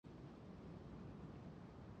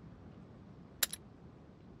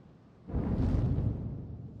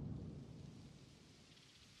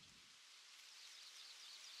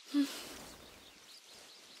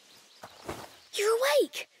You're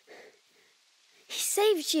awake! He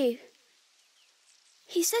saved you.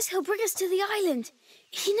 He says he'll bring us to the island.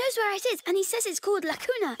 He knows where it is, and he says it's called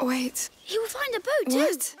Lacuna. Wait. He will find a boat, too.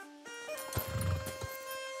 What?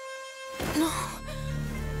 No.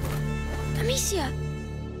 Amicia!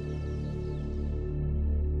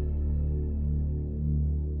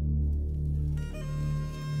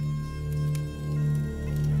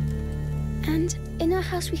 And in our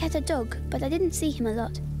house we had a dog, but I didn't see him a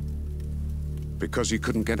lot. Because you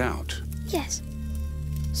couldn't get out? Yes.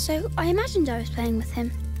 So I imagined I was playing with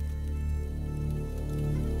him.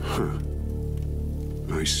 Huh.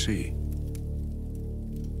 I see.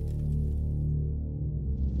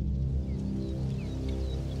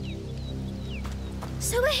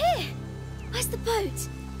 So we're here! Where's the boat?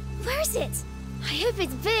 Where is it? I hope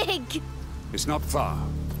it's big! It's not far.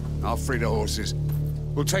 I'll free the horses.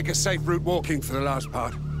 We'll take a safe route walking for the last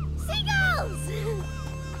part. Seagulls!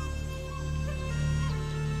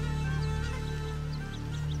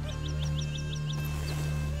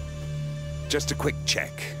 Just a quick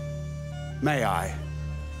check. May I?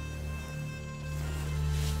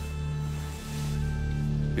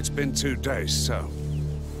 It's been 2 days, so...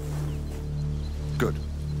 Good.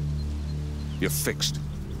 You're fixed.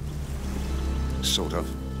 Sort of.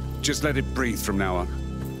 Just let it breathe from now on.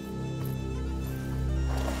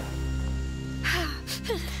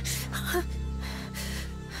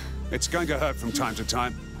 It's going to hurt from time to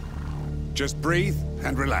time. Just breathe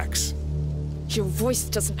and relax. Your voice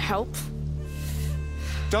doesn't help.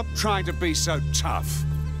 Stop trying to be so tough.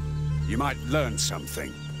 You might learn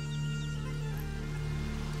something.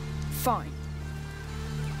 Fine.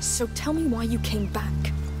 So tell me why you came back.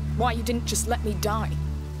 Why you didn't just let me die.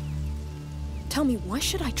 Tell me, why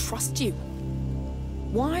should I trust you?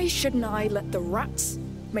 Why shouldn't I let the rats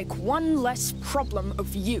make one less problem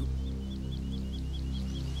of you?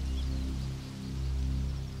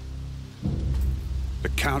 The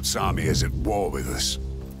Count's army is at war with us.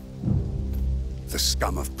 The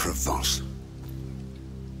scum of Provence.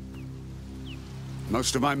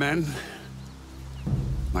 Most of my men,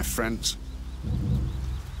 my friends,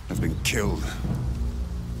 have been killed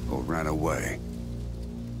or ran away.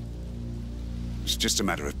 It's just a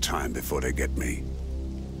matter of time before they get me.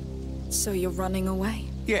 So you're running away?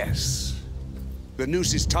 Yes. The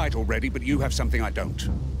noose is tight already, but you have something I don't.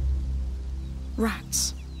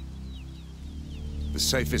 Rats. The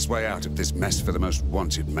safest way out of this mess for the most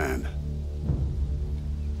wanted man.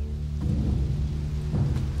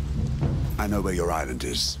 I know where your island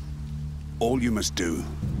is. All you must do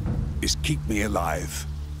is keep me alive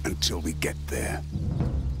until we get there.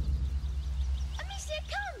 Amicia,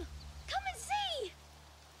 come! Come and see!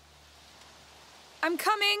 I'm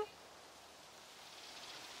coming!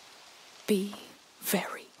 Be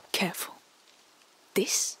very careful.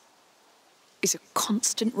 This is a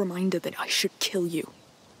constant reminder that I should kill you.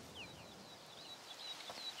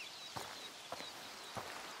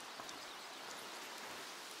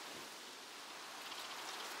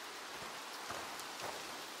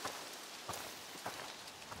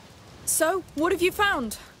 So, what have you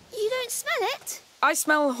found? You don't smell it? I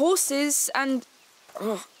smell horses and...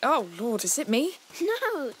 Oh, Lord, is it me?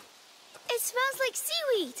 No. It smells like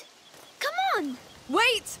seaweed. Come on!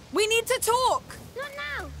 Wait! We need to talk! Not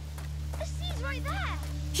now. The sea's right there.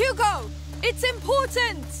 Hugo! It's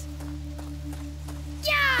important!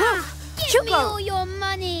 Yeah! Give Hugo! me all your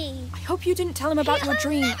money. I hope you didn't tell him about your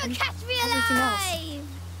dream Never and catch me everything else. alive.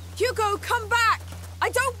 Hugo, come back! I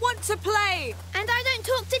don't want to play! And I don't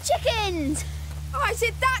talk to chickens. Oh, is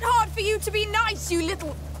it that hard for you to be nice, you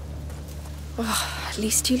little... Oh, at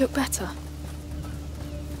least you look better.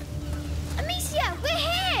 Amicia, we're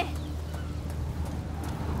here.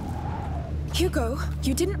 Hugo,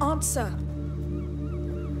 you didn't answer.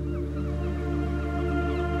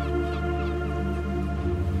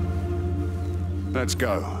 Let's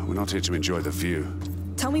go. We're not here to enjoy the view.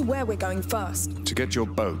 Tell me where we're going first. To get your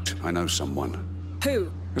boat, I know someone.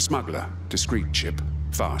 Who? A smuggler. Discreet chip.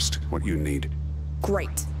 Fast. What you need.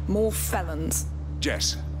 Great. More felons.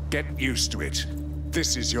 Jess, get used to it.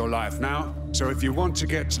 This is your life now. So if you want to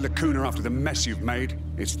get to Lacuna after the mess you've made,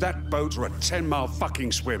 it's that boat or a 10-mile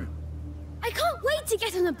fucking swim. I can't wait to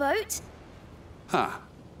get on a boat. Huh.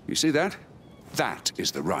 You see that? That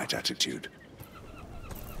is the right attitude.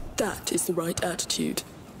 That is the right attitude.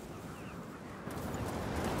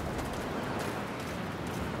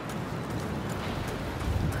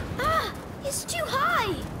 Ah, it's too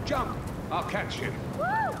high. Jump! I'll catch you.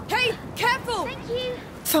 Woo! Hey, careful! Thank you.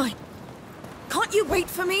 Fine. Can't you wait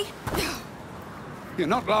for me? You're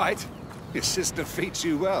not light. Your sister feeds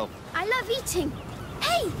you well. I love eating.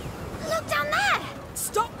 Hey, look down there.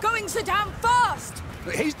 Stop going so damn fast!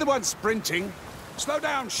 He's the one sprinting. Slow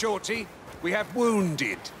down, Shorty. We have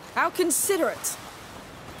wounded. How considerate.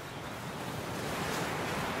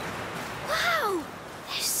 Wow!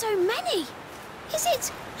 There's so many! Is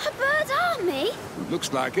it a bird army?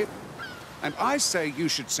 Looks like it. And I say you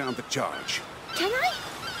should sound the charge. Can I?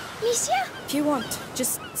 Monsieur? If you want,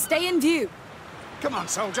 just stay in view. Come on,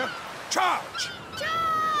 soldier. Charge!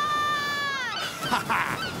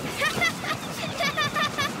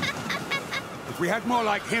 If we had more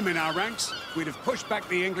like him in our ranks, we'd have pushed back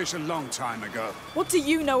the English a long time ago. What do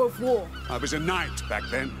you know of war? I was a knight back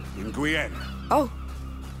then, in Guyenne. Oh.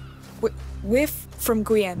 We're from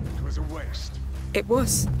Guyenne. It was a waste. It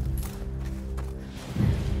was.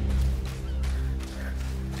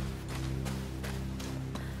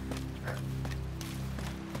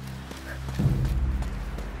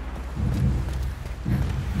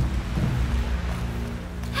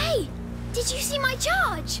 Hey! Did you see my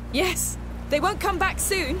charge? Yes. They won't come back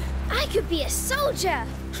soon. I could be a soldier!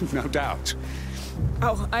 No doubt.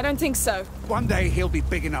 Oh, I don't think so. One day he'll be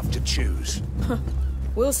big enough to choose.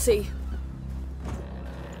 We'll see.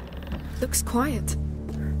 Looks quiet.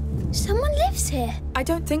 Someone lives here. I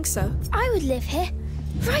don't think so. I would live here,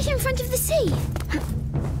 right in front of the sea.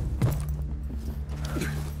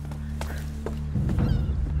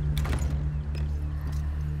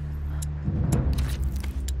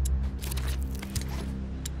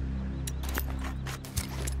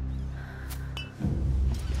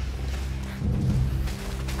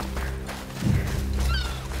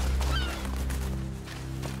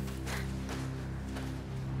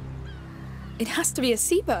 It has to be a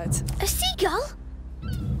seabird. A seagull?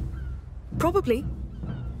 Probably.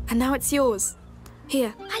 And now it's yours.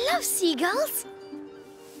 Here. I love seagulls.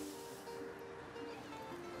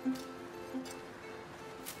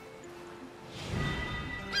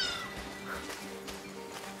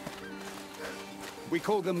 We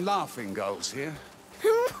call them laughing gulls here.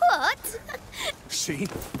 What? See?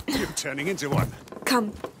 You're turning into one.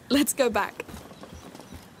 Come, let's go back.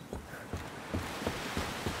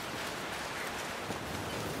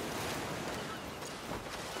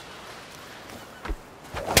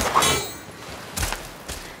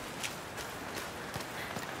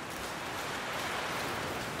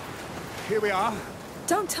 Here we are.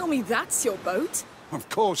 Don't tell me that's your boat. Of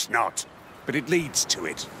course not. But it leads to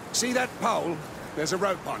it. See that pole? There's a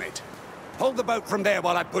rope on it. Hold the boat from there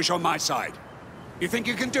while I push on my side. You think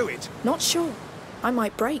you can do it? Not sure. I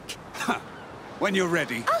might break. When you're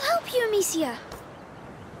ready. I'll help you, Amicia.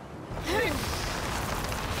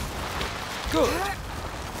 Good.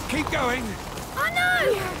 Keep going. Oh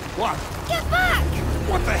no! What? Get back!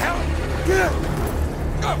 What the hell?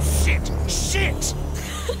 Oh, shit! Shit!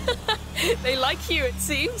 They like you, it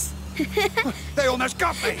seems. They almost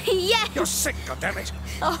got me! Yes! You're sick, goddammit!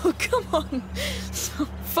 Oh, come on.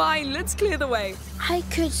 Fine, let's clear the way. I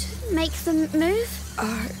could make them move.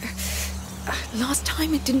 Last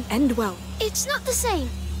time it didn't end well. It's not the same.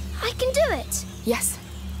 I can do it. Yes,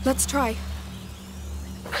 let's try.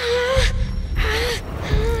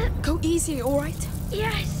 Go easy, all right?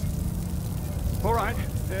 Yes. All right,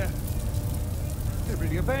 they're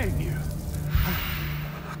really obeying you.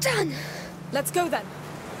 Done. Let's go then.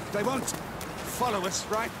 They won't follow us,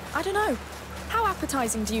 right? I don't know. How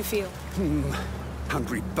appetizing do you feel?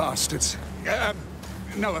 Hungry bastards.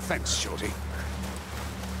 No offense, Shorty.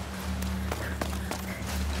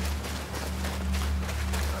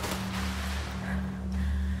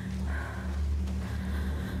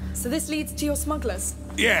 So this leads to your smugglers.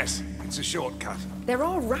 Yes, it's a shortcut. There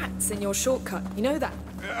are rats in your shortcut, you know that?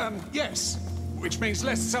 Yes. Which means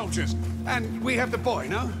less soldiers. And we have the boy,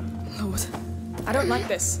 no? Lord, I don't like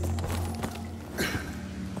this.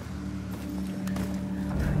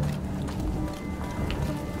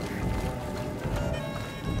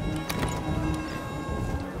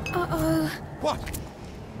 Uh-oh. What?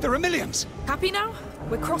 There are millions. Happy now?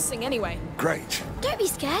 We're crossing anyway. Great. Don't be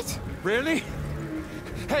scared. Really?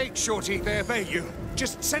 Hey, Shorty, they obey you.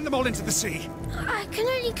 Just send them all into the sea. I can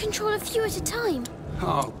only control a few at a time.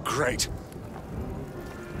 Oh, great.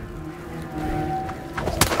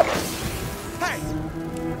 Hey!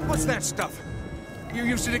 What's that stuff? You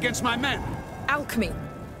used it against my men. Alchemy.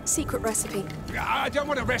 Secret recipe. I don't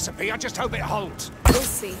want a recipe, I just hope it holds. We'll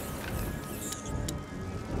see.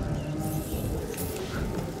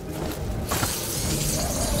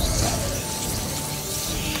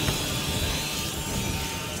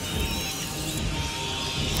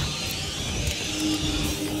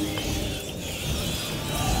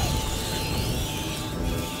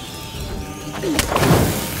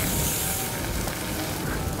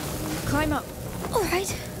 Climb up. All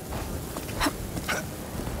right.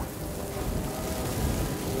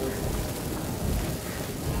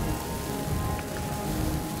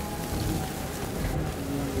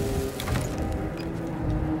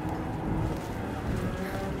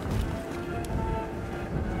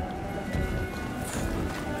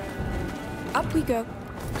 we go.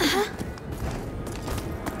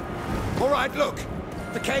 All right, look.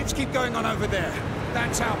 The caves keep going on over there.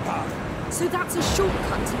 That's our path. So that's a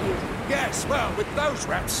shortcut to you? Yes, well, with those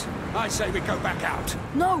rats, I say we go back out.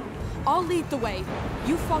 No! I'll lead the way.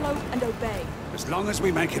 You follow and obey. As long as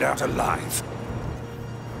we make it out alive.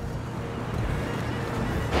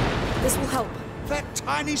 This will help. That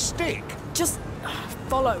tiny stick? Just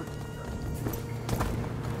follow.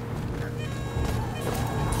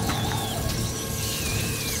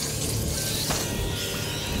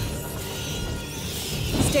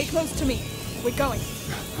 Stay close to me. We're going.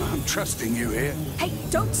 I'm trusting you here. Hey,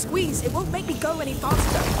 don't squeeze. It won't make me go any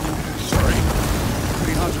faster. Sorry.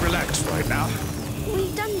 Pretty hard to relax right now.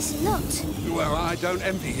 We've done this a lot. Well, I don't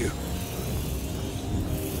envy you.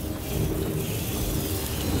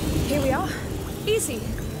 Here we are. Easy.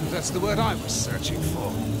 That's the word I was searching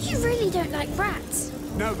for. You really don't like rats.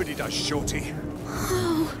 Nobody does, Shorty.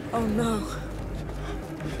 Oh. Oh no.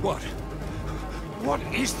 What? What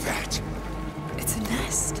is that? It's a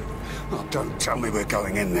nest. Oh, don't tell me we're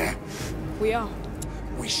going in there. We are.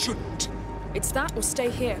 We shouldn't. It's that or stay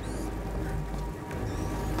here.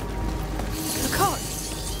 The cart.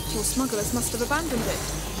 Your smugglers must have abandoned it.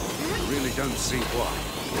 I really don't see why.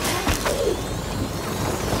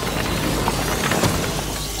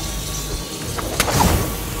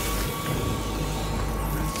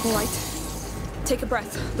 All right. Take a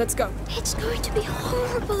breath. Let's go. It's going to be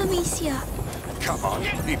horrible, Amicia. Come on,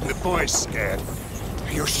 even the boy's scared.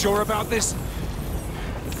 Are you sure about this?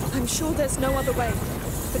 I'm sure there's no other way.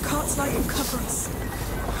 The cart's light will cover us.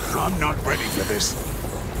 I'm not ready for this.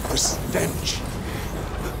 The stench.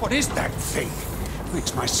 What is that thing?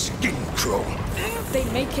 Makes my skin crawl. They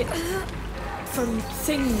make it from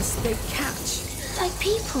things they catch. Like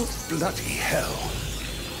people. Bloody hell.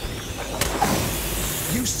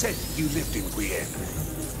 You said you lived in Requiem.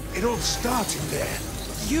 It all started there.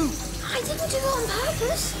 You... I didn't do it on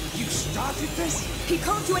purpose. You started this? He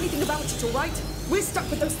can't do anything about it, all right? We're stuck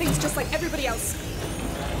with those things just like everybody else.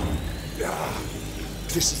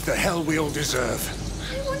 This is the hell we all deserve.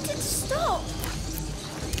 I wanted to stop.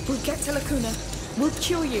 We'll get to Lacuna. We'll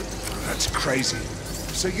cure you. That's crazy.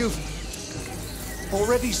 So you've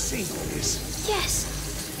already seen this? Yes.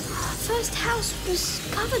 Our first house was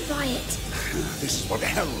covered by it. This is what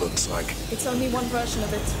hell looks like. It's only one version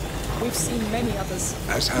of it. We've seen many others.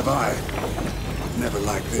 As have I. Never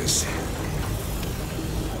like this.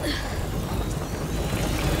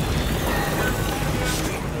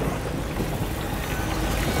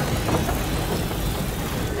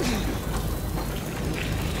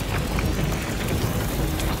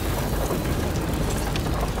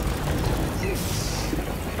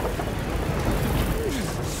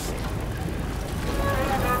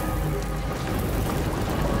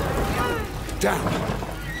 Damn!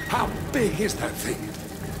 How big is that thing?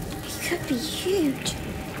 It could be huge.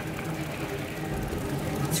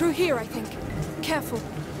 Through here, I think. Careful.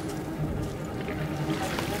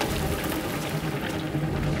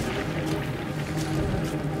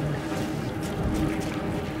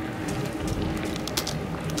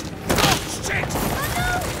 Shit!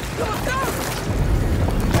 Go!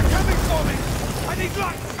 They're coming for me! I need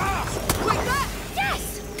light! Like that!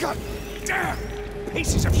 Yes! God damn!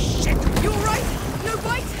 Pieces of shit! You all right? No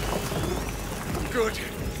bite? I'm good.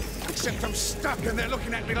 Except I'm stuck and they're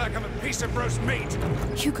looking at me like I'm a piece of roast meat.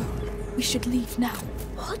 Hugo, we should leave now.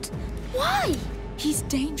 What? Why? He's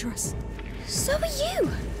dangerous. So are you.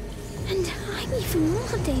 And I'm even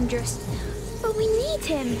more dangerous. But we need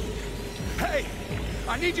him. Hey!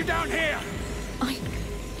 I need you down here! All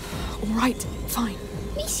right, fine.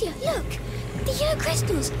 Amicia, look! The yellow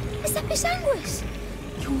crystals! It's Episanguis!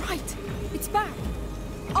 You're right. It's back.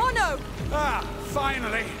 Oh no! Ah,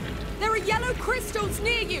 finally! There are yellow crystals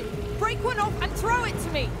near you! Break one off and throw it to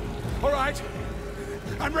me! All right.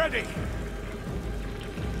 I'm ready.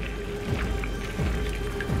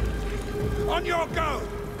 On your go!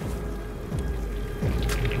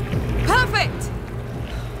 Perfect!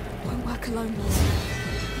 Won't work alone.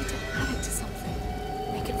 Need to add it to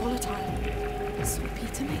something. Make it volatile.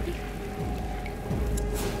 Saltpeter, maybe?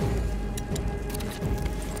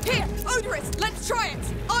 Here! Odorous! Let's try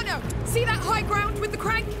it! Oh no! See that high ground with the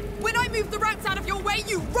crank? When I move the rats out of your way,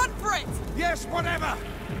 you run for it! Yes, whatever!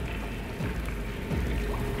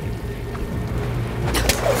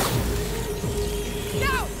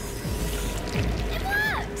 Now! It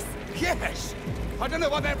works! Yes! I don't know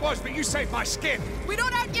what that was, but you saved my skin. We're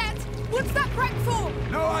not out yet! What's that crank for?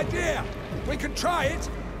 No idea. We can try it.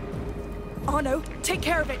 Arno, take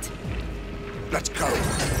care of it. Let's go.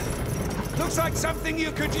 Looks like something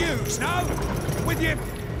you could use, no? With your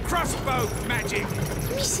crossbow magic!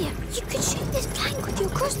 Amicia, you could shoot this plank with your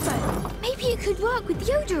crossbow. Maybe it could work with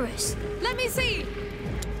the odorous. Let me see!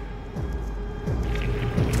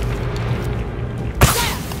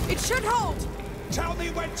 There! It should hold! Tell me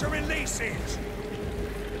when to release it!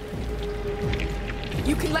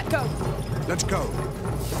 You can let go. Let's go.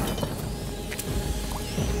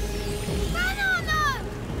 Banana!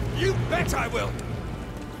 You bet I will!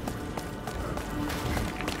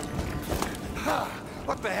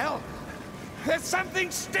 What the hell? There's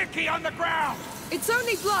something sticky on the ground! It's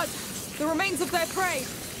only blood. The remains of their prey.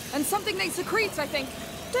 And something they secrete, I think.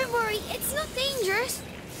 Don't worry, it's not dangerous.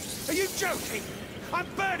 Are you joking? I'm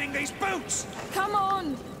burning these boots! Come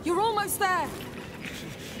on! You're almost there.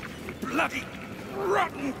 Bloody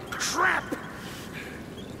rotten crap!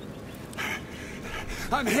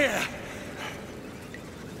 I'm here!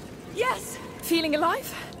 Yes! Feeling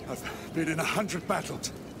alive? I've been in 100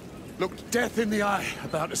 battles. Looked death in the eye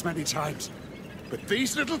about as many times. But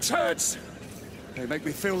these little turds, they make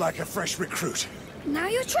me feel like a fresh recruit. Now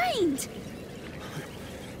you're trained.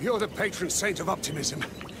 You're the patron saint of optimism.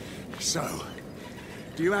 So,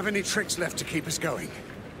 do you have any tricks left to keep us going?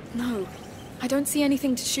 No. I don't see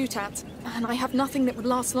anything to shoot at, and I have nothing that would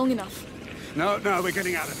last long enough. No, we're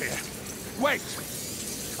getting out of here. Wait!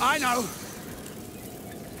 I know!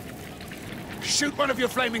 Shoot one of your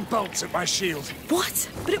flaming bolts at my shield. What?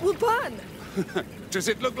 But it will burn! Does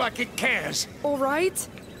it look like it cares? All right.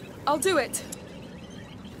 I'll do it.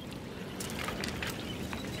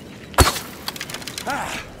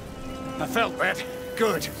 I felt that.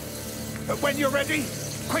 Good. But when you're ready,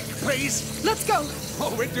 quick, please. Let's go!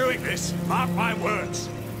 Oh, we're doing this. Mark my words.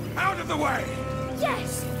 Out of the way!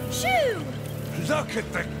 Yes, shoo! Look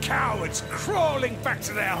at the cowards crawling back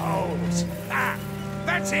to their holes.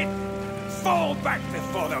 That's it. Fall back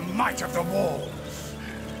before the might of the wall.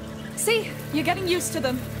 See? You're getting used to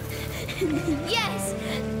them. Yes,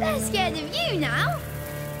 they're scared of you now.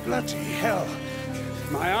 Bloody hell.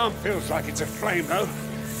 My arm feels like it's aflame, though.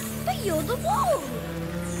 But you're the wall.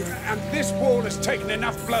 And this wall has taken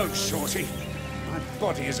enough blows, Shorty. My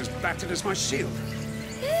body is as battered as my shield.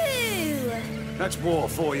 Ooh. That's war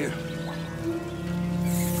for you.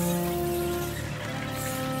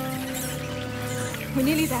 We're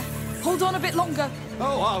nearly there. Hold on a bit longer.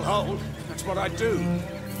 Oh, I'll hold. That's what I do.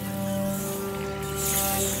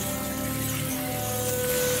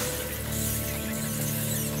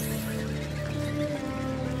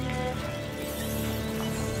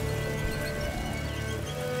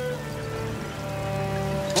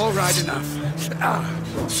 All right,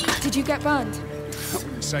 enough. Did you get burned? I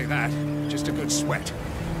wouldn't say that. Just a good sweat.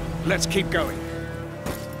 Let's keep going.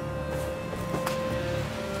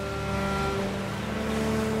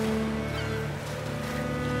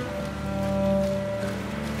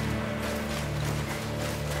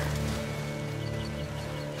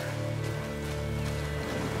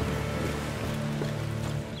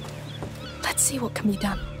 Let's see what can be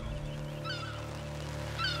done.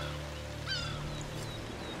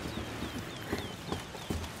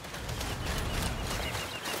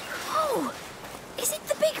 Oh, is it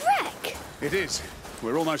the big wreck? It is.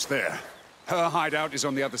 We're almost there. Her hideout is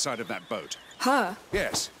on the other side of that boat. Her?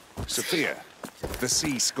 Yes, Sophia, the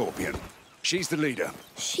sea scorpion. She's the leader.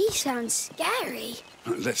 She sounds scary.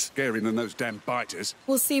 Less scary than those damn biters.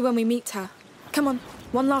 We'll see when we meet her. Come on,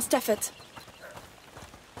 one last effort.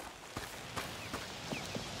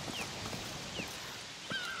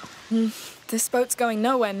 This boat's going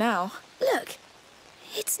nowhere now. Look,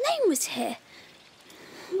 its name was here.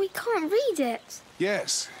 We can't read it.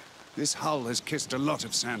 Yes, this hull has kissed a lot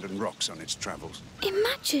of sand and rocks on its travels.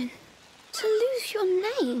 Imagine to lose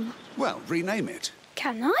your name. Well, rename it.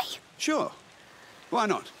 Can I? Sure. Why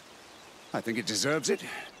not? I think it deserves it.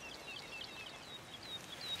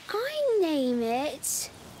 I name it...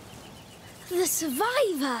 The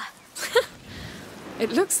Survivor.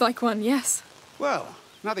 It looks like one, yes. Well,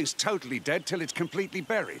 nothing's totally dead till it's completely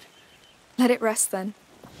buried. Let it rest then.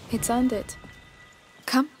 It's earned it.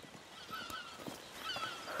 Come.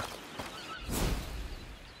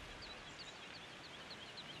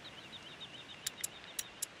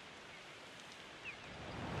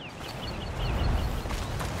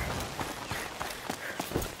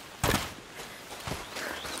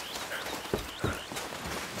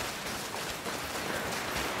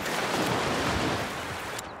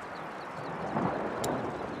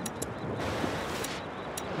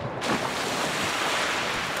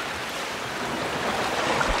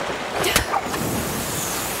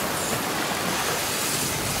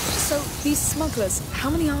 These smugglers, how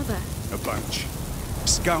many are there? A bunch.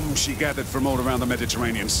 Scum she gathered from all around the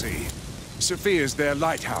Mediterranean Sea. Sophia's their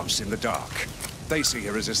lighthouse in the dark. They see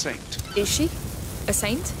her as a saint. Is she? A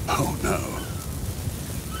saint? Oh, no.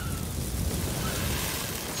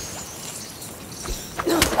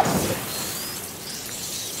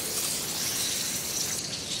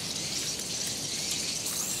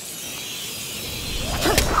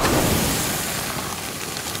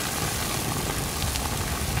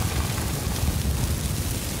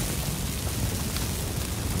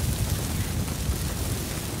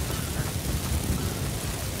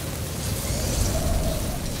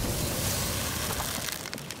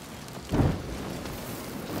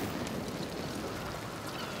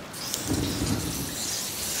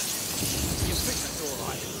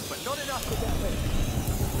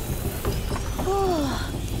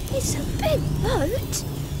 Oh, it's a big boat.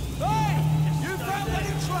 Hey! You found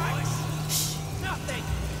any tracks? Shh! Nothing!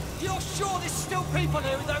 You're sure there's still people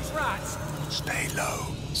here with those rats? Stay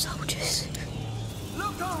low. Soldiers.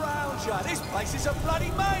 Look around you! This place is a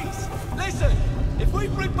bloody maze! Listen! If we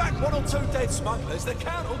bring back one or two dead smugglers, the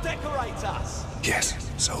Count will decorate us! Yes,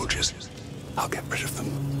 soldiers. I'll get rid of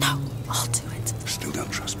them. No, I'll do it. Still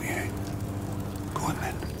don't trust me, eh? Go on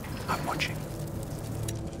then. I'm watching.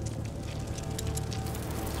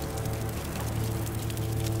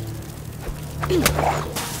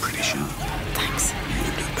 Pretty sure. Thanks. You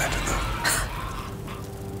can do better, though.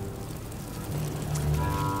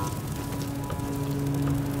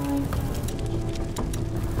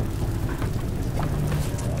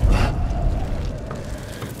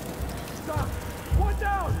 One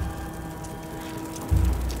down!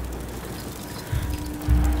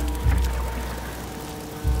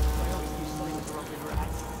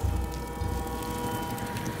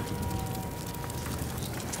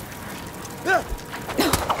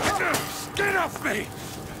 Get off me!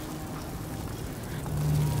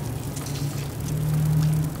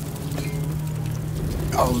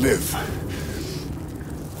 I'll live.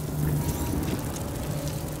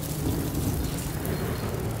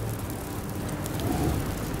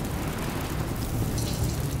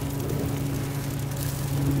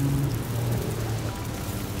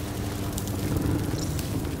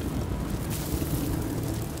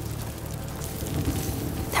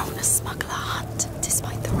 They're on a smuggler hunt,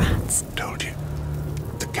 despite the rats. Told you.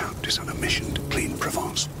 The Count is on a mission to clean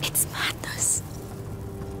Provence. It's madness.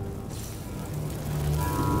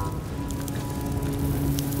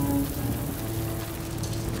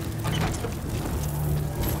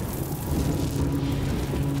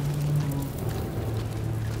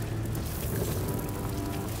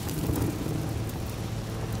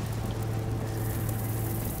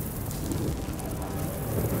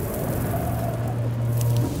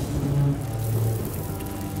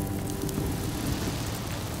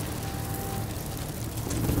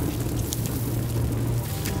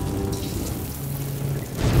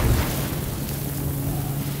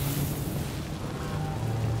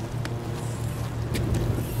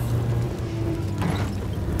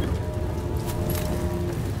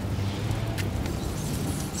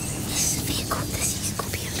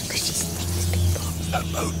 Her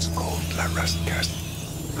boat's called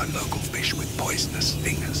Rat-Infested, a local fish with poisonous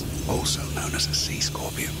stingers, also known as a sea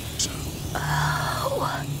scorpion. So,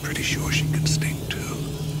 pretty sure she can sting too.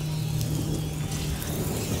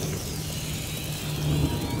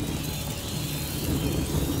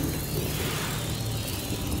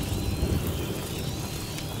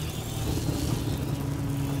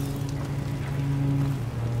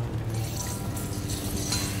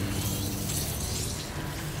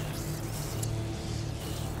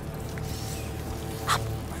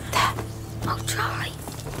 I'll try.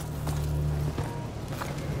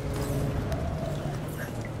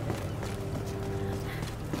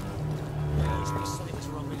 Something's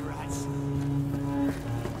wrong with rats.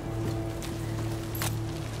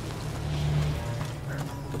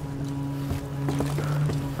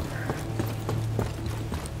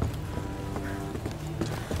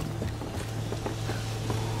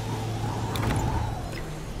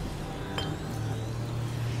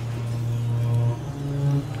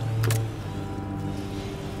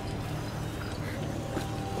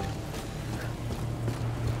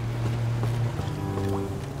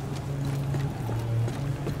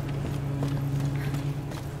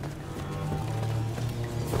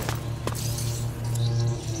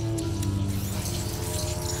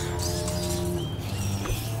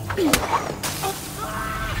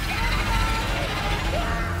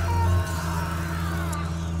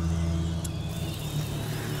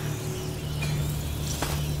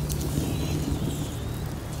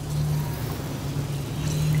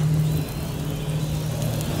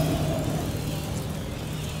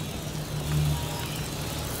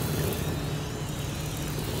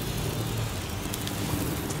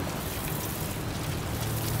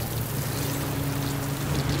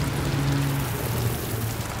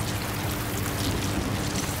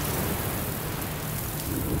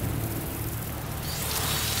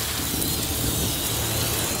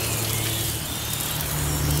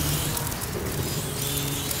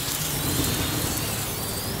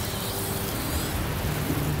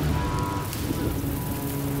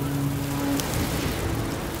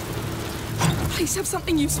 Please have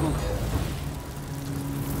something useful.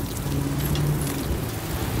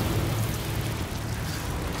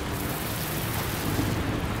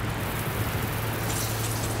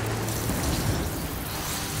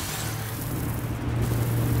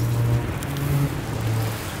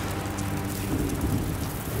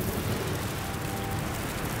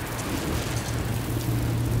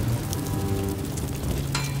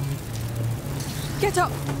 Get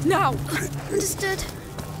up, now! Understood.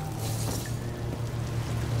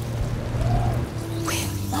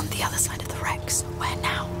 We're on the other side of the wrecks. Where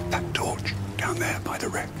now? That torch, down there by the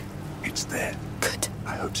wreck. It's there. Good.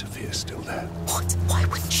 I hope Sophia's still there. What? Why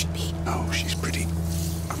wouldn't she be? Oh, she's pretty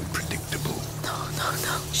unpredictable. No.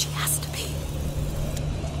 She has to be.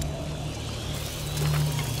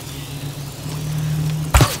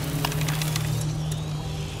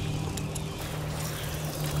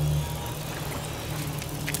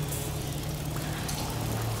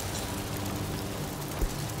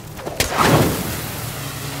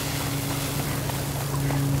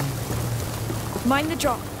 Mind the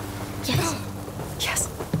drop. Yes. Yes,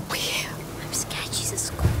 we're here. I'm scared she's a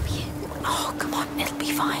scorpion. Oh, come on, it'll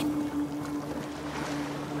be fine.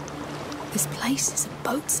 This place is a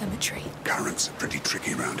boat cemetery. Currents are pretty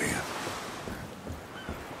tricky around here.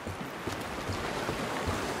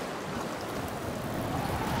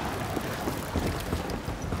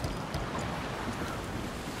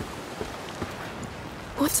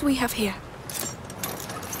 What do we have here?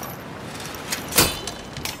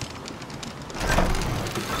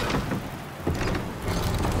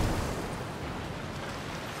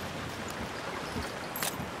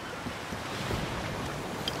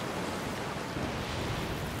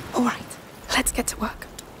 All right, let's get to work.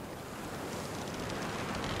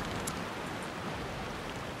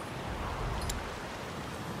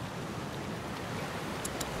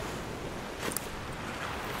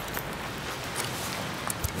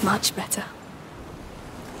 Much better.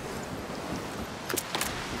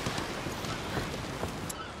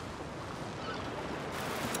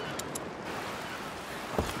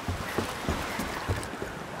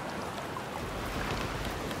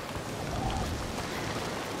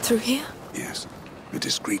 Through here? Yes. A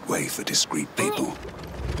discreet way for discreet people.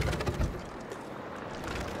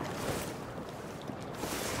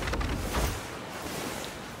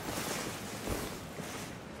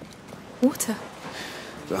 Water.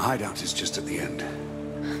 The hideout is just at the end.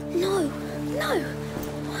 No.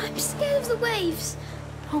 I'm scared of the waves.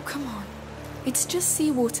 Oh, come on. It's just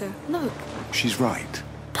seawater. Look. She's right.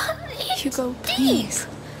 But it's Hugo, deep. please.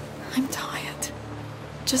 I'm tired.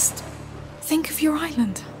 Just think of your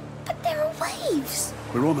island. But there are waves.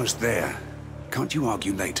 We're almost there. Can't you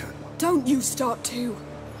argue later? Don't you start too.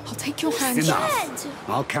 I'll take your hand. Enough. Scared.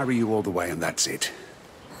 I'll carry you all the way and that's it.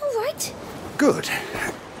 All right. Good.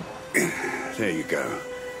 There you go.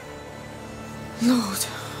 Lord.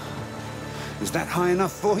 Is that high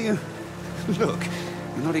enough for you? Look,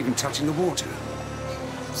 you're not even touching the water.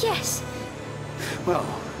 Yes. Well,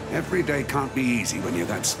 every day can't be easy when you're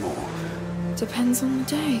that small. Depends on the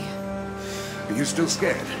day. Are you still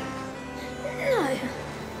scared? No.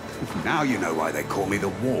 Now you know why they call me the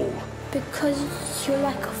Wall. Because you're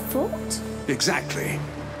like a fort? Exactly.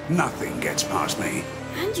 Nothing gets past me.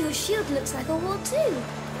 And your shield looks like a wall too.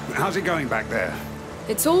 How's it going back there?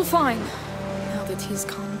 It's all fine. Now that he's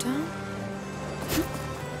calmed down.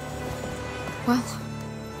 Well,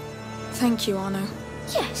 thank you, Arno.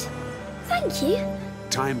 Yes. Thank you.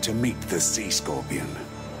 Time to meet the sea scorpion.